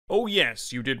Oh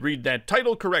yes, you did read that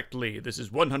title correctly. This is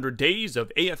 100 Days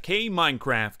of AFK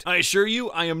Minecraft. I assure you,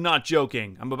 I am not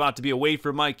joking. I'm about to be away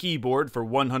from my keyboard for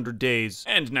 100 days.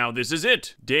 And now this is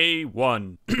it. Day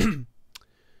 1.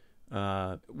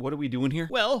 What are we doing here?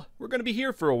 Well, we're gonna be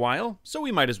here for a while, so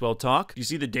we might as well talk. Do you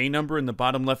see the day number in the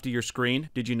bottom left of your screen?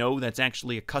 Did you know that's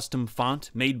actually a custom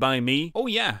font made by me? Oh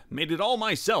yeah, made it all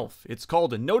myself. It's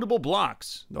called Notable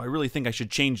Blocks, though I really think I should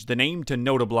change the name to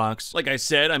Notablocks. Like I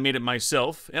said, I made it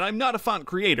myself, and I'm not a font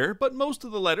creator, but most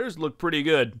of the letters look pretty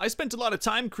good. I spent a lot of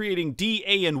time creating D,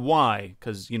 A, and Y,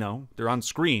 because, you know, they're on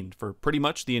screen for pretty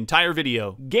much the entire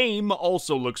video. Game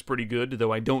also looks pretty good,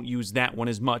 though I don't use that one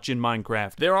as much in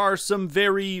Minecraft. There are some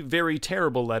very, very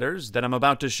terrible letters that I'm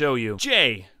about to show you.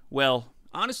 J. Well,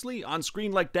 honestly, on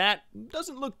screen like that,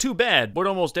 doesn't look too bad, but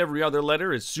almost every other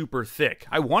letter is super thick.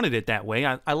 I wanted it that way.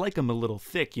 I like them a little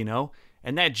thick, you know?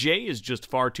 And that J is just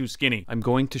far too skinny. I'm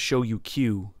going to show you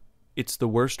Q. It's the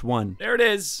worst one. There it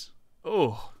is.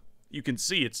 Oh, you can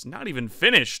see it's not even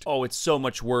finished. Oh, it's so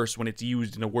much worse when it's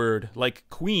used in a word, like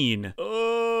queen.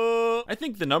 I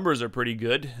think the numbers are pretty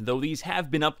good, though these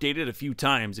have been updated a few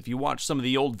times. If you watch some of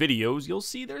the old videos, you'll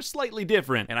see they're slightly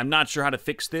different. And I'm not sure how to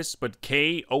fix this, but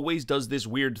K always does this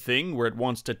weird thing where it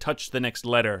wants to touch the next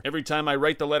letter. Every time I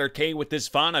write the letter K with this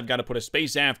font, I've got to put a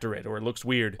space after it, or it looks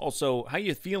weird. Also, how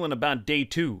you feeling about day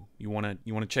 2? You wanna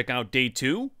check out day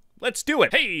 2? Let's do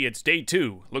it! Hey, it's day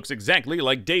 2. Looks exactly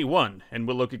like day 1, and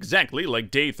will look exactly like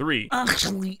day 3.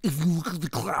 Actually, if you look at the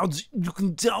clouds, you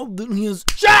can tell that he is—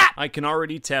 Shut! I can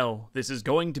already tell. This is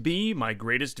going to be my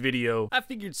greatest video. I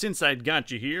figured since I'd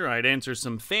got you here, I'd answer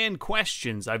some fan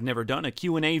questions. I've never done a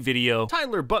Q&A video.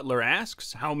 Tyler Butler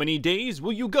asks, how many days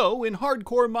will you go in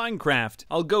hardcore Minecraft?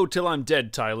 I'll go till I'm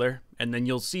dead, Tyler, and then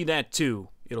you'll see that too.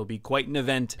 It'll be quite an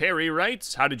event. Perry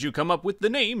writes, how did you come up with the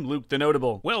name Luke the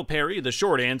Notable? Well, Perry, the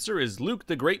short answer is Luke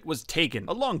the Great was taken.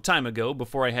 A long time ago,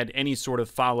 before I had any sort of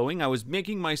following, I was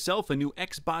making myself a new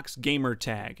Xbox gamer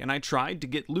tag, and I tried to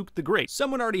get Luke the Great.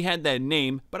 Someone already had that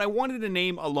name, but I wanted a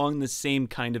name along the same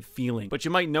kind of feeling. But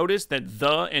you might notice that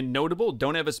the and Notable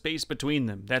don't have a space between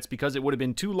them. That's because it would have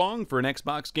been too long for an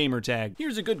Xbox gamer tag.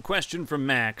 Here's a good question from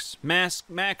Max. Max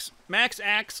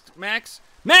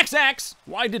asks,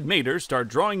 why did Mater start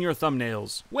drawing your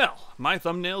thumbnails? Well, my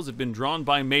thumbnails have been drawn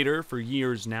by Mater for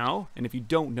years now, and if you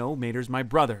don't know, Mater's my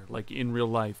brother, like in real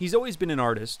life. He's always been an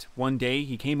artist. One day,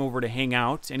 he came over to hang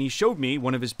out, and he showed me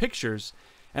one of his pictures,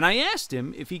 and I asked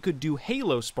him if he could do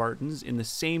Halo Spartans in the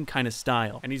same kind of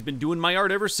style. And he's been doing my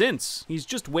art ever since. He's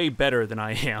just way better than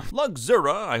I am.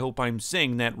 Luxura, I hope I'm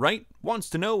saying that right,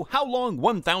 wants to know how long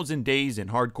 1,000 days in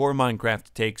hardcore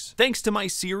Minecraft takes. Thanks to my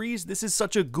series, this is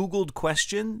such a Googled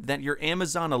question that your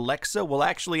Amazon Alexa will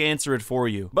actually answer it for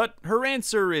you. But her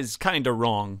answer is kinda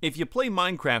wrong. If you play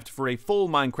Minecraft for a full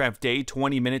Minecraft day,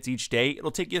 20 minutes each day,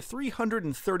 it'll take you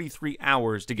 333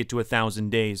 hours to get to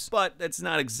 1,000 days. But that's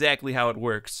not exactly how it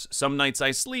works. Some nights I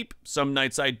sleep, some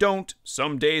nights I don't,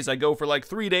 some days I go for like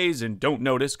 3 days and don't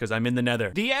notice because I'm in the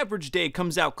nether. The average day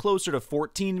comes out closer to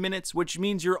 14 minutes, which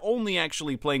means you're only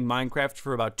actually playing Minecraft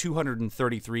for about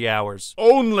 233 hours.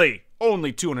 Only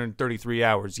 233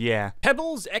 hours, yeah.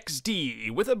 Pebbles XD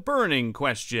with a burning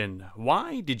question.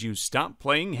 Why did you stop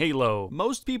playing Halo?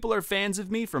 Most people are fans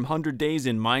of me from 100 Days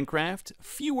in Minecraft.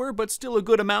 Fewer, but still a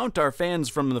good amount, are fans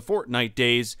from the Fortnite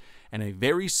days. And a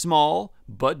very small,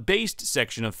 but based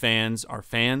section of fans are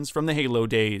fans from the Halo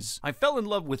days. I fell in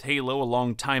love with Halo a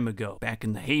long time ago, back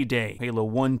in the heyday. Halo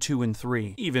 1, 2, and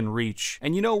 3, even Reach.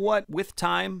 And you know what? With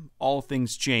time, all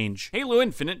things change. Halo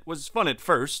Infinite was fun at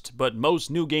first, but most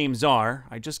new games are.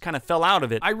 I just kind of fell out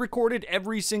of it. I recorded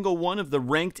every single one of the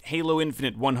ranked Halo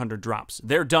Infinite 100 drops.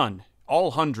 They're done.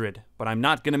 All 100, but I'm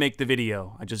not gonna make the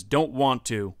video. I just don't want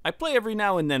to. I play every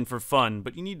now and then for fun,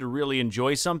 but you need to really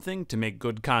enjoy something to make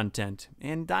good content.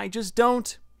 And I just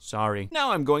don't. Sorry.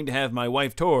 Now I'm going to have my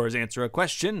wife Tors answer a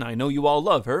question. I know you all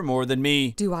love her more than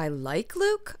me. Do I like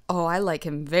Luke? Oh, I like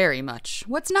him very much.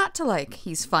 What's not to like?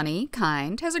 He's funny,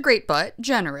 kind, has a great butt,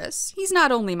 generous. He's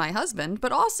not only my husband,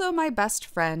 but also my best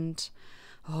friend.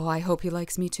 Oh, I hope he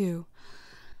likes me too.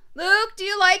 Luke, do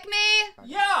you like me?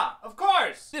 Yeah, of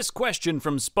course! This question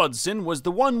from Spudson was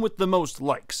the one with the most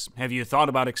likes. Have you thought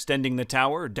about extending the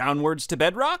tower downwards to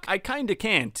bedrock? I kinda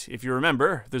can't. If you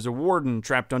remember, there's a warden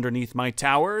trapped underneath my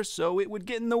tower, so it would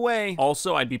get in the way.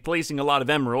 Also, I'd be placing a lot of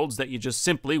emeralds that you just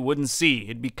simply wouldn't see.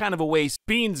 It'd be kind of a waste.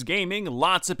 Beans Gaming,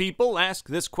 lots of people ask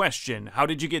this question. How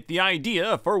did you get the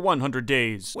idea for 100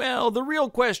 days? Well, the real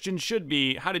question should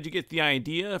be, how did you get the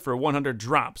idea for 100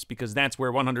 drops? Because that's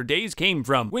where 100 days came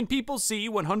from. When people see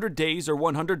 100 days or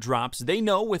 100 drops, they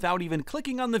know without even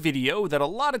clicking on the video that a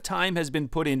lot of time has been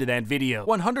put into that video.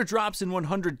 100 drops in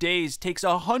 100 days takes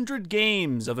 100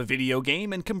 games of a video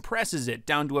game and compresses it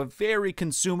down to a very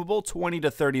consumable 20 to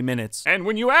 30 minutes. And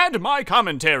when you add my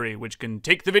commentary, which can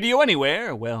take the video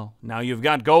anywhere, well, now you've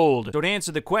got gold. So to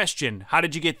answer the question, how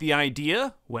did you get the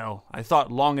idea? Well, I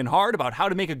thought long and hard about how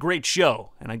to make a great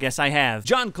show, and I guess I have.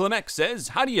 John Clemek says,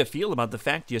 how do you feel about the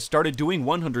fact you started doing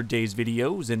 100 days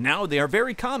videos and now they are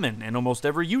very common and almost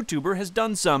every YouTuber has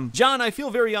done some? John, I feel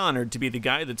very honored to be the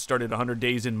guy that started 100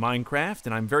 days in Minecraft,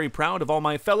 and I'm very proud of all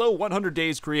my fellow 100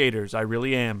 days creators. I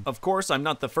really am. Of course, I'm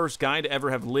not the first guy to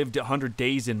ever have lived 100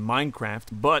 days in Minecraft,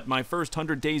 but my first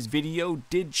 100 days video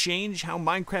did change how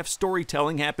Minecraft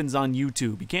storytelling happens on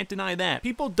YouTube. You can't deny that.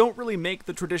 People don't really make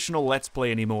the traditional Let's Play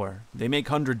anymore. They make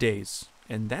 100 days.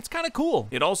 And that's kind of cool.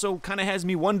 It also kind of has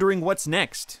me wondering what's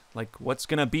next. Like, what's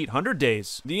gonna beat 100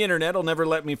 days? The internet will never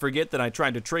let me forget that I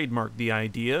tried to trademark the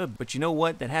idea, but you know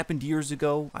what? That happened years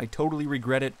ago. I totally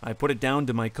regret it. I put it down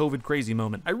to my COVID crazy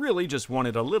moment. I really just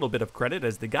wanted a little bit of credit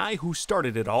as the guy who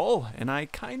started it all, and I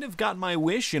kind of got my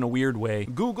wish in a weird way.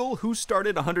 Google who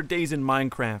started 100 days in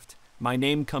Minecraft. My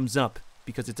name comes up,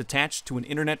 because it's attached to an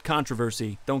internet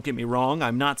controversy. Don't get me wrong,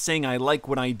 I'm not saying I like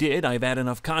what I did. I've had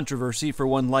enough controversy for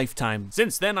one lifetime.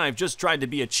 Since then, I've just tried to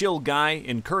be a chill guy,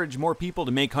 encourage more people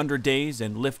to make 100 days,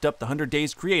 and lift up the 100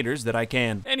 days creators that I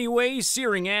can. Anyway,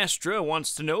 Searing Astra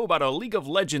wants to know about a League of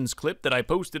Legends clip that I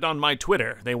posted on my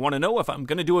Twitter. They want to know if I'm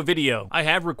gonna do a video. I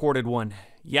have recorded one.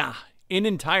 Yeah. In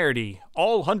entirety,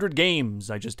 all 100 games.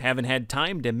 I just haven't had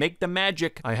time to make the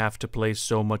magic. I have to play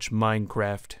so much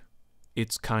Minecraft.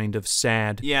 It's kind of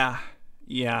sad.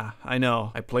 Yeah, I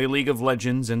know. I play League of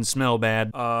Legends and smell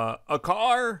bad. A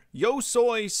car, yo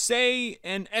soy, sé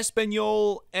en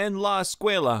español en la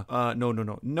escuela.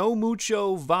 No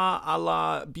mucho va a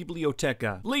la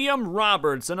biblioteca. Liam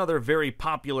Roberts, another very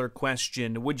popular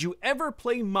question. Would you ever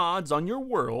play mods on your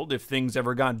world if things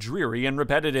ever got dreary and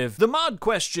repetitive? The mod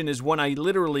question is one I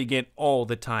literally get all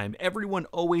the time. Everyone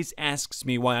always asks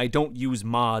me why I don't use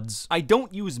mods. I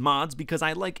don't use mods because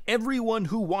I like everyone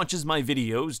who watches my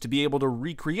videos to be able to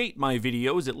recreate my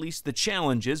videos, at least the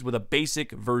challenges, with a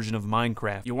basic version of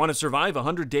Minecraft. You want to survive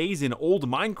 100 days in old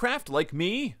Minecraft like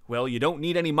me? Well, you don't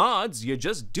need any mods, you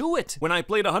just do it. When I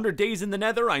played 100 days in the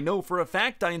Nether, I know for a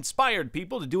fact I inspired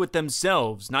people to do it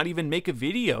themselves, not even make a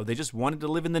video. They just wanted to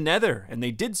live in the Nether, and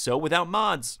they did so without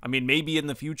mods. I mean, maybe in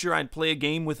the future I'd play a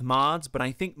game with mods, but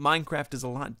I think Minecraft is a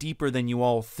lot deeper than you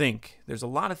all think. There's a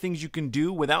lot of things you can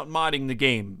do without modding the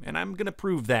game, and I'm gonna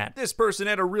prove that. This person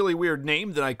had a really weird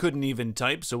name that I couldn't even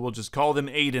type, so we'll just call them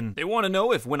Aiden. They want to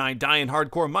know if when I die in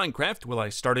hardcore Minecraft, will I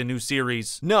start a new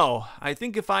series? No, I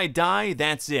think if I die,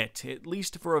 that's it. At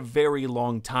least for a very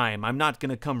long time. I'm not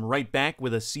gonna come right back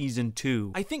with a season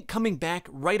 2. I think coming back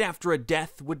right after a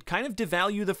death would kind of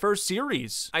devalue the first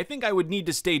series. I think I would need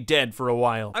to stay dead for a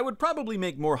while. I would probably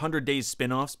make more 100 Days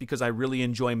spin-offs because I really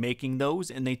enjoy making those,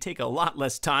 and they take a lot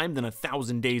less time than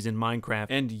 1,000 days in Minecraft.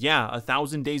 And yeah,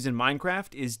 1,000 days in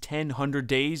Minecraft is 100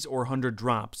 days or 100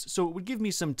 drops, so it would give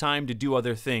me some time to do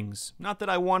other things. Not that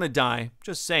I want to die,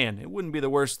 just saying, it wouldn't be the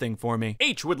worst thing for me.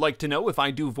 H would like to know if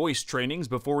I do voice trainings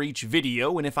before each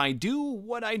video, and if I do,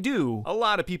 what I do. A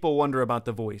lot of people wonder about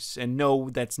the voice, and no,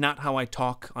 that's not how I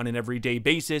talk on an everyday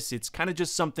basis. It's kind of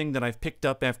just something that I've picked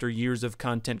up after years of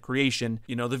content creation.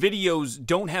 You know, the videos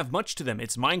don't have much to them.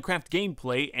 It's Minecraft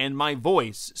gameplay and my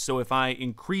voice, so if I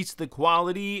increase the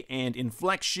quality and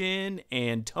inflection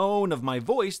and tone of my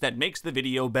voice, that makes the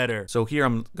video better. So here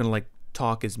I'm gonna like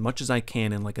talk as much as I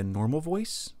can in like a normal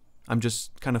voice. I'm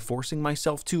just kind of forcing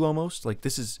myself to almost. Like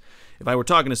this is, if I were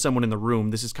talking to someone in the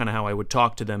room, this is kind of how I would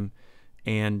talk to them.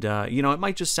 And, you know, it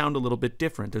might just sound a little bit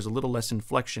different. There's a little less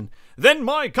inflection than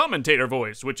my commentator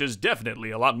voice, which is definitely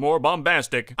a lot more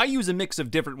bombastic. I use a mix of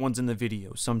different ones in the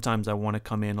video. Sometimes I want to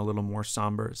come in a little more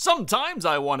somber. Sometimes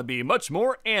I want to be much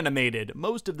more animated.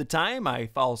 Most of the time, I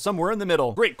fall somewhere in the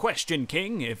middle. Great question,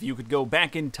 King. If you could go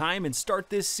back in time and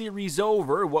start this series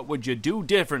over, what would you do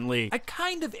differently? I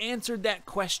kind of answered that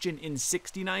question in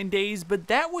 69 days, but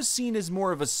that was seen as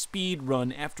more of a speed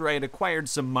run after I had acquired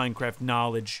some Minecraft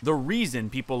knowledge. The reason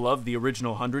people love the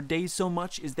original 100 Days so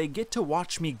much is they get to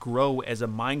watch me grow as a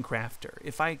Minecrafter.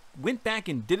 If I went back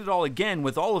and did it all again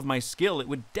with all of my skill, it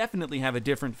would definitely have a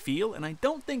different feel, and I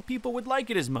don't think people would like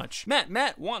it as much.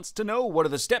 Matt wants to know, what are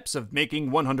the steps of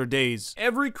making 100 Days?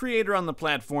 Every creator on the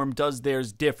platform does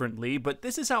theirs differently, but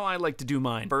this is how I like to do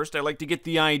mine. First, I like to get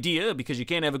the idea, because you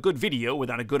can't have a good video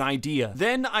without a good idea.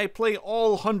 Then I play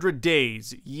all 100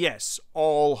 days. Yes,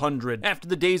 all 100. After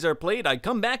the days are played, I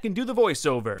come back and do the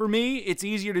voiceover. For me, it's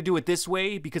easier to do it this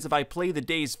way because if I play the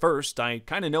days first, I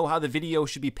kind of know how the video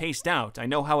should be paced out. I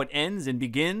know how it ends and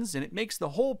begins, and it makes the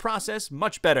whole process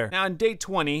much better. Now, on day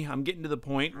 20, I'm getting to the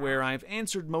point where I've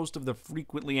answered most of the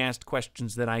frequently asked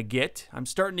questions that I get. I'm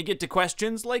starting to get to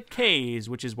questions like K's,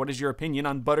 which is, what is your opinion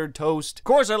on buttered toast? Of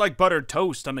course I like buttered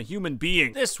toast. I'm a human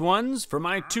being. This one's for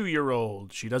my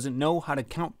 2-year-old. She doesn't know how to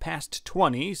count past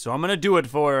 20, so I'm gonna do it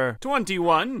for her.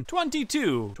 21,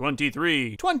 22,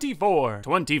 23, 24,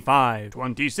 25,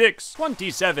 26,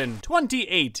 27,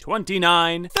 28,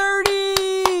 29,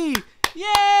 30!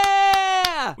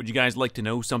 Yeah! Would you guys like to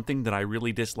know something that I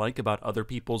really dislike about other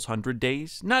people's 100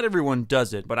 days? Not everyone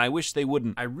does it, but I wish they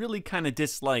wouldn't. I really kind of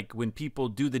dislike when people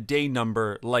do the day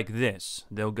number like this.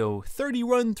 They'll go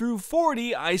 31 through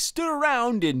 40, I stood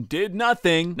around and did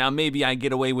nothing. Now maybe I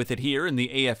get away with it here in the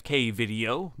AFK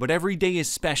video, but every day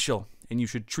is special, and you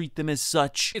should treat them as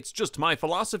such. It's just my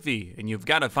philosophy, and you've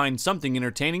got to find something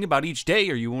entertaining about each day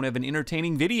or you won't have an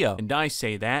entertaining video. And I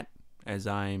say that as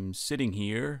I'm sitting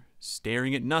here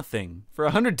staring at nothing for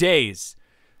 100 days.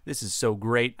 This is so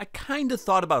great. I kind of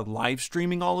thought about live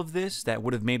streaming all of this. That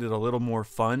would have made it a little more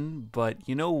fun, but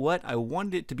you know what? I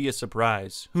wanted it to be a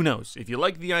surprise. Who knows? If you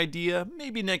like the idea,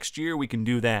 maybe next year we can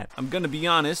do that. I'm gonna be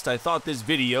honest, I thought this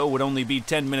video would only be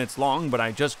 10 minutes long, but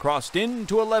I just crossed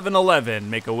into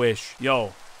 11:11. Make a wish.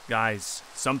 Yo, guys,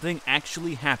 something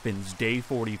actually happens day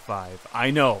 45. I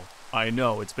know,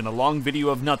 it's been a long video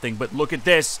of nothing, but look at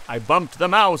this. I bumped the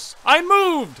mouse. I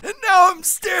moved! And now I'm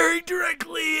staring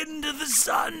directly into the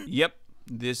sun. Yep,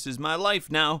 this is my life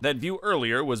now. That view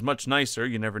earlier was much nicer.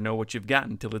 You never know what you've got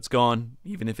until it's gone,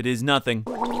 even if it is nothing.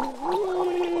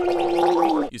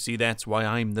 You see, that's why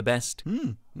I'm the best.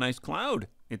 Nice cloud.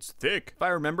 It's thick. If I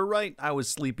remember right, I was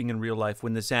sleeping in real life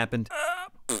when this happened.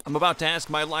 I'm about to ask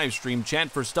my live stream chat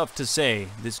for stuff to say.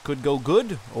 This could go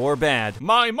good or bad.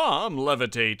 My mom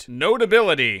levitate.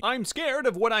 Notability. I'm scared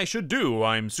of what I should do.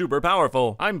 I'm super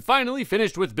powerful. I'm finally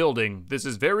finished with building. This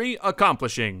is very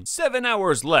accomplishing. 7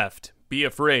 hours left. Be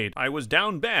afraid. I was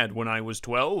down bad when I was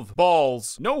 12.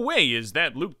 Balls. No way is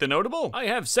that Luke the Notable. I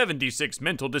have 76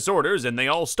 mental disorders and they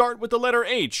all start with the letter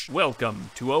H.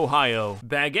 Welcome to Ohio.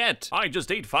 Baguette. I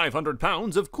just ate 500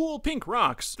 pounds of cool pink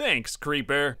rocks. Thanks,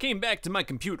 creeper. Came back to my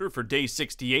computer for day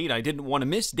 68. I didn't want to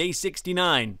miss day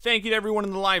 69. Thank you to everyone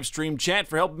in the live stream chat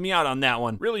for helping me out on that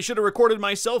one. Really should have recorded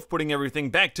myself putting everything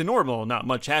back to normal. Not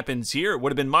much happens here. It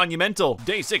would have been monumental.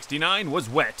 Day 69 was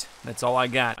wet. That's all I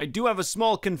got. I do have a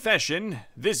small confession.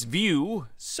 This view,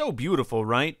 so beautiful,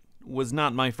 right? Was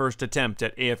not my first attempt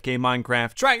at AFK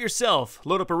Minecraft. Try it yourself.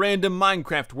 Load up a random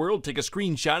Minecraft world, take a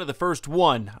screenshot of the first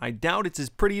one. I doubt it's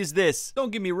as pretty as this. Don't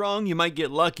get me wrong, you might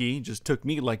get lucky. Just took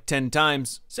me like 10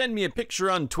 times. Send me a picture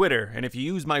on Twitter, and if you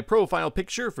use my profile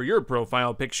picture for your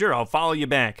profile picture, I'll follow you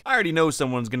back. I already know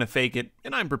someone's gonna fake it,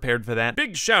 and I'm prepared for that.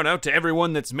 Big shout out to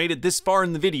everyone that's made it this far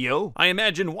in the video. I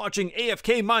imagine watching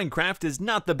AFK Minecraft is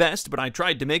not the best, but I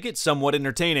tried to make it somewhat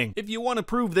entertaining. If you want to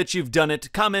prove that you've done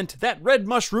it, comment, "That red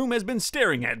mushroom has been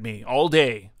staring at me all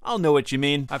day." I'll know what you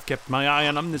mean. I've kept my eye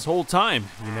on him this whole time.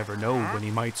 You never know when he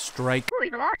might strike.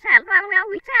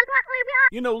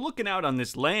 You know, looking out on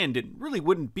this land, it really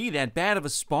wouldn't be that bad of a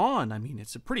spawn. I mean,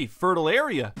 it's a pretty fertile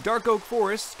area. Dark oak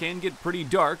forests can get pretty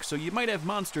dark, so you might have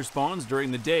monster spawns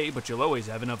during the day, but you'll always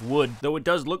have enough wood. Though it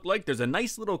does look like there's a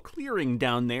nice little clearing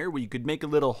down there where you could make a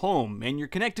little home, and you're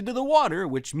connected to the water,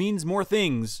 which means more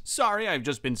things. Sorry, I've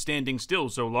just been standing still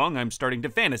so long, I'm starting to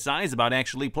fantasize about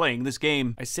actually playing this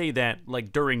game. I say that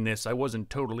like during this, I wasn't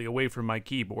totally away from my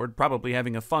keyboard, probably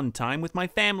having a fun time with my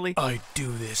family. I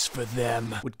do this for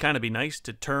them. Would kind of be nice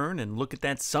to turn and look at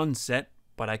that sunset,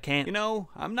 but I can't. You know,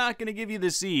 I'm not gonna give you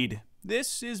the seed.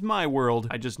 This is my world.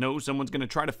 I just know someone's gonna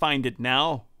try to find it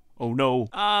now. Oh no.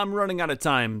 I'm running out of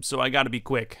time, so I gotta be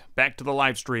quick. Back to the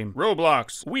live stream.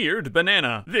 Roblox. Weird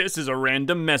banana. This is a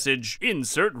random message.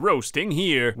 Insert roasting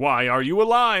here. Why are you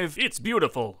alive? It's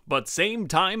beautiful, but same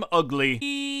time ugly.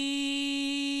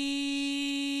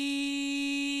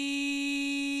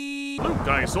 Luke,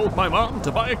 I sold my mom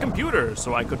to buy a computer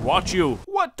so I could watch you.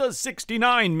 What does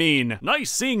 69 mean? Nice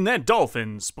seeing that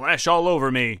dolphin splash all over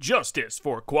me. Justice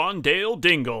for Quandale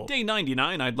Dingle. Day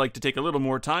 99, I'd like to take a little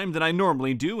more time than I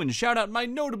normally do and shout out my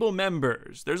notable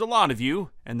members. There's a lot of you,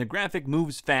 and the graphic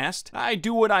moves fast. I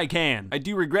do what I can. I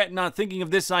do regret not thinking of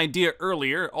this idea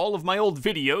earlier. All of my old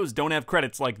videos don't have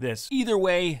credits like this. Either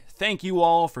way, thank you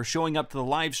all for showing up to the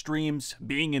live streams,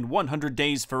 being in 100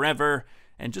 Days Forever,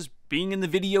 and just being in the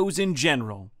videos in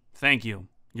general. Thank you.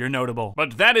 You're notable.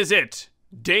 But that is it.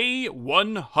 Day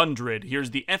 100.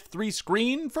 Here's the F3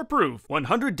 screen for proof.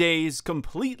 100 days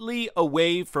completely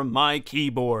away from my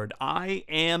keyboard. I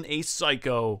am a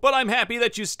psycho. But I'm happy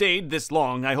that you stayed this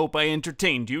long. I hope I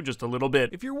entertained you just a little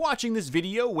bit. If you're watching this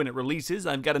video when it releases,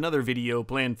 I've got another video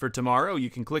planned for tomorrow. You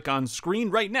can click on screen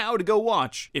right now to go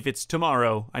watch. If it's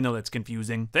tomorrow, I know that's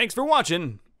confusing. Thanks for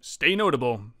watching. Stay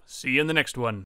notable. See you in the next one.